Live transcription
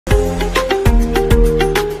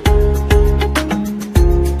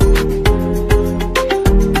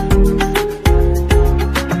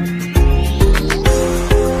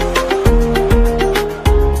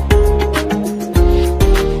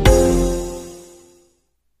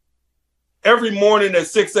every morning at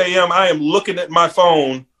 6 a.m., I am looking at my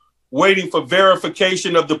phone, waiting for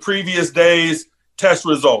verification of the previous day's test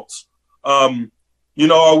results. Are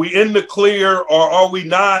we in the clear or are we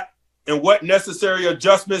not? And what necessary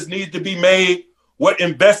adjustments need to be made? What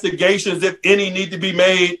investigations, if any, need to be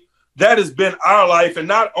made? That has been our life, and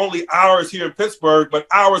not only ours here in Pittsburgh, but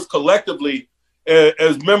ours collectively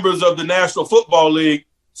as members of the National Football League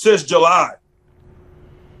since July.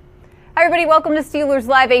 Hi, everybody. Welcome to Steelers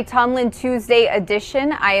Live, a Tomlin Tuesday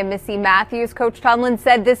edition. I am Missi Matthews. Coach Tomlin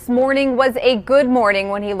said this morning was a good morning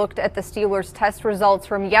when he looked at the Steelers' test results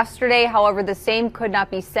from yesterday. However, the same could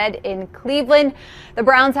not be said in Cleveland. The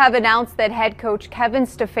Browns have announced that head coach Kevin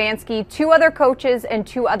Stefanski, 2 other coaches, and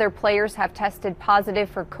 2 other players have tested positive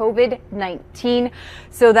for COVID-19.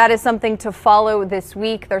 So that is something to follow this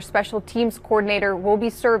week. Their special teams coordinator will be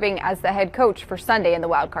serving as the head coach for Sunday in the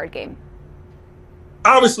wildcard game.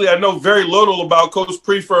 Obviously, I know very little about Coach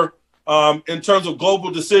Prefer in terms of global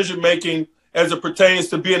decision-making as it pertains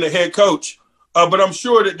to being a head coach. But I'm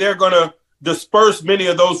sure that they're going to disperse many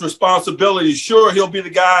of those responsibilities. Sure, he'll be the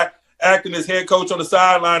guy acting as head coach on the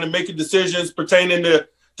sideline and making decisions pertaining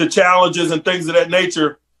to challenges and things of that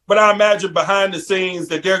nature. But I imagine behind the scenes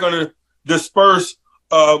that they're going to disperse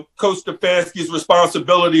Coach Stefanski's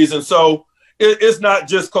responsibilities. And so it's not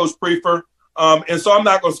just Coach Prefer. And so I'm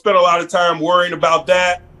not going to spend a lot of time worrying about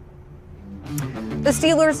that. The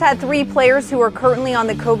Steelers had 3 players who are currently on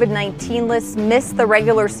the COVID-19 list miss the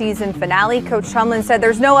regular season finale. Coach Tomlin said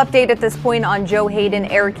there's no update at this point on Joe Hayden,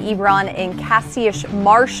 Eric Ebron, and Cassius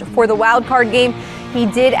Marsh for the wildcard game. He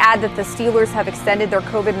did add that the Steelers have extended their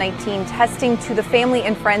COVID-19 testing to the family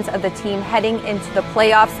and friends of the team heading into the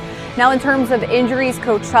playoffs. Now, in terms of injuries,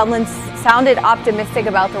 Coach Tomlin sounded optimistic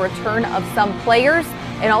about the return of some players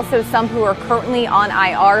and also some who are currently on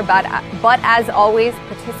IR. But as always,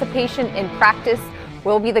 participation in practice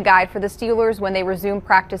will be the guide for the Steelers when they resume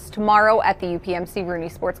practice tomorrow at the UPMC Rooney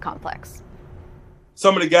Sports Complex.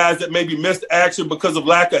 Some of the guys that maybe missed action because of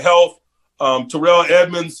lack of health, Terrell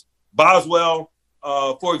Edmonds, Boswell,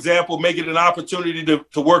 for example, make it an opportunity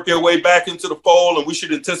to work their way back into the fold, and we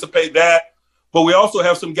should anticipate that. But we also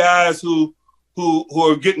have some guys who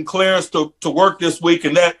are getting clearance to work this week,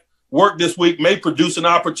 and that work this week may produce an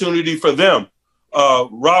opportunity for them.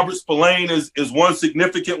 Robert Spillane is one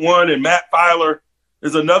significant one, and Matt Filer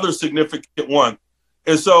is another significant one.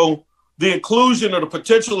 And so the inclusion or the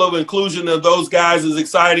potential of inclusion of those guys is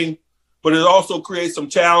exciting, but it also creates some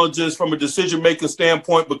challenges from a decision-making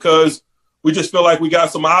standpoint because we just feel like we got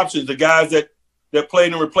some options. The guys that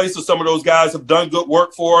played in replace of some of those guys have done good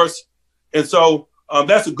work for us. And so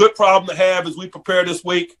that's a good problem to have as we prepare this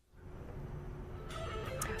week.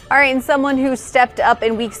 All right, and someone who stepped up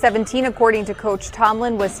in Week 17, according to Coach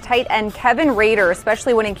Tomlin, was tight end Kevin Rader,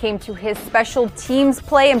 especially when it came to his special teams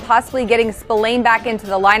play, and possibly getting Spillane back into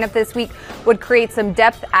the lineup this week would create some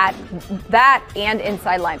depth at that and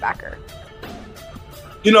inside linebacker.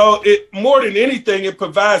 It more than anything, it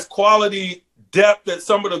provides quality depth at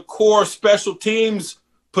some of the core special teams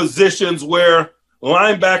positions where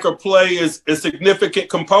linebacker play is a significant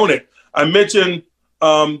component. I mentioned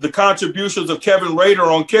the contributions of Kevin Rader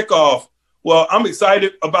on kickoff. Well, I'm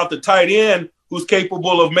excited about the tight end who's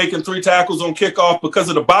capable of making 3 tackles on kickoff because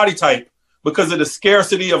of the body type, because of the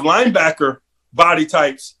scarcity of linebacker body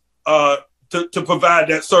types to provide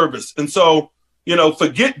that service. And so,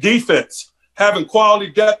 forget defense. Having quality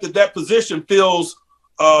depth at that position fills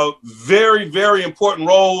very, very important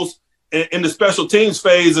roles in the special teams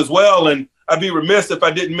phase as well. And I'd be remiss if I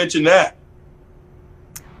didn't mention that.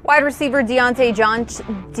 Wide receiver Deontay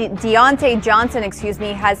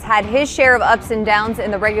Johnson, has had his share of ups and downs in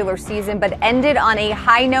the regular season, but ended on a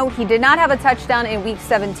high note. He did not have a touchdown in Week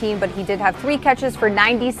 17, but he did have 3 catches for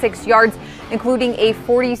 96 yards, including a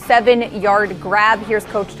 47-yard grab. Here's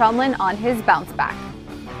Coach Tomlin on his bounce back.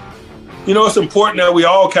 It's important that we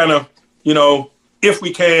all kind of, if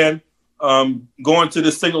we can, go into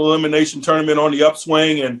this single elimination tournament on the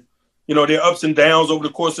upswing. And, there are ups and downs over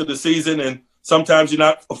the course of the season, and sometimes you're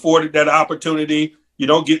not afforded that opportunity. You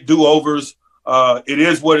don't get do-overs. It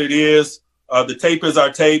is what it is. The tape is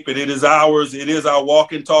our tape, and it is ours. It is our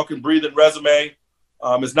walking, talking, breathing resume.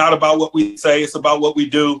 It's not about what we say. It's about what we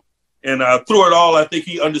do. And through it all, I think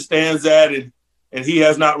he understands that, and he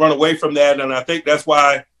has not run away from that. And I think that's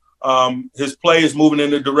why his play is moving in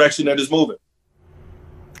the direction that it's moving.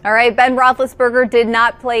 All right, Ben Roethlisberger did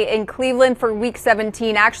not play in Cleveland for Week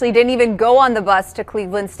 17. Actually didn't even go on the bus to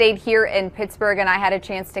Cleveland, stayed here in Pittsburgh, and I had a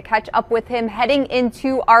chance to catch up with him heading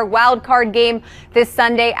into our wild card game this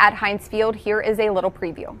Sunday at Heinz Field. Here is a little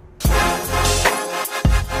preview.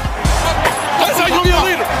 That's how you be a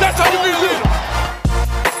leader. That's how you be a leader.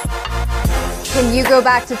 mean, you go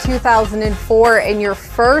back to 2004 in your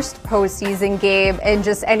first postseason game, and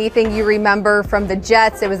just anything you remember from the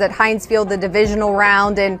Jets. It was at Heinz Field, the divisional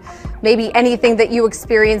round, and maybe anything that you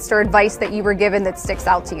experienced or advice that you were given that sticks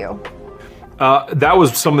out to you. That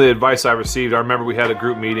was some of the advice I received. I remember we had a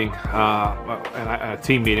group meeting, a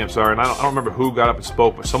team meeting, I'm sorry, and I don't remember who got up and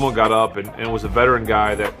spoke, but someone got up, and it was a veteran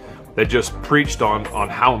guy that just preached on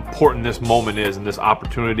how important this moment is and this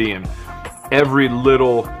opportunity, and every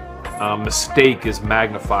little mistake is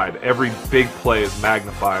magnified. Every big play is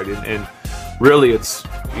magnified, and really it's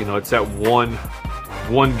that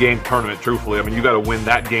one game tournament, truthfully. I mean, you got to win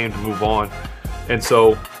that game to move on. And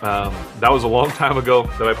so that was a long time ago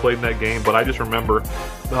that I played in that game, but I just remember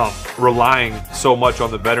relying so much on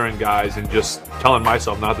the veteran guys and just telling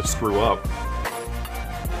myself not to screw up.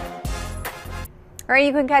 All right,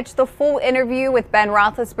 you can catch the full interview with Ben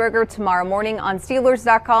Roethlisberger tomorrow morning on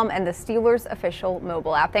Steelers.com and the Steelers official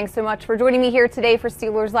mobile app. Thanks so much for joining me here today for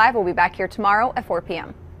Steelers Live. We'll be back here tomorrow at 4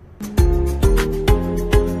 p.m.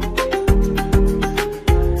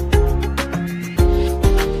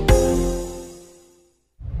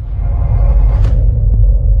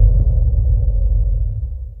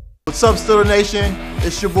 What's up, Steeler Nation?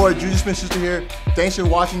 It's your boy Juju Smith-Schuster here. Thanks for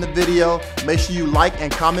watching the video. Make sure you like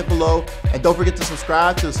and comment below, and don't forget to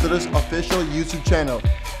subscribe to the Steelers official YouTube channel.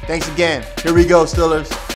 Thanks again. Here we go, Steelers.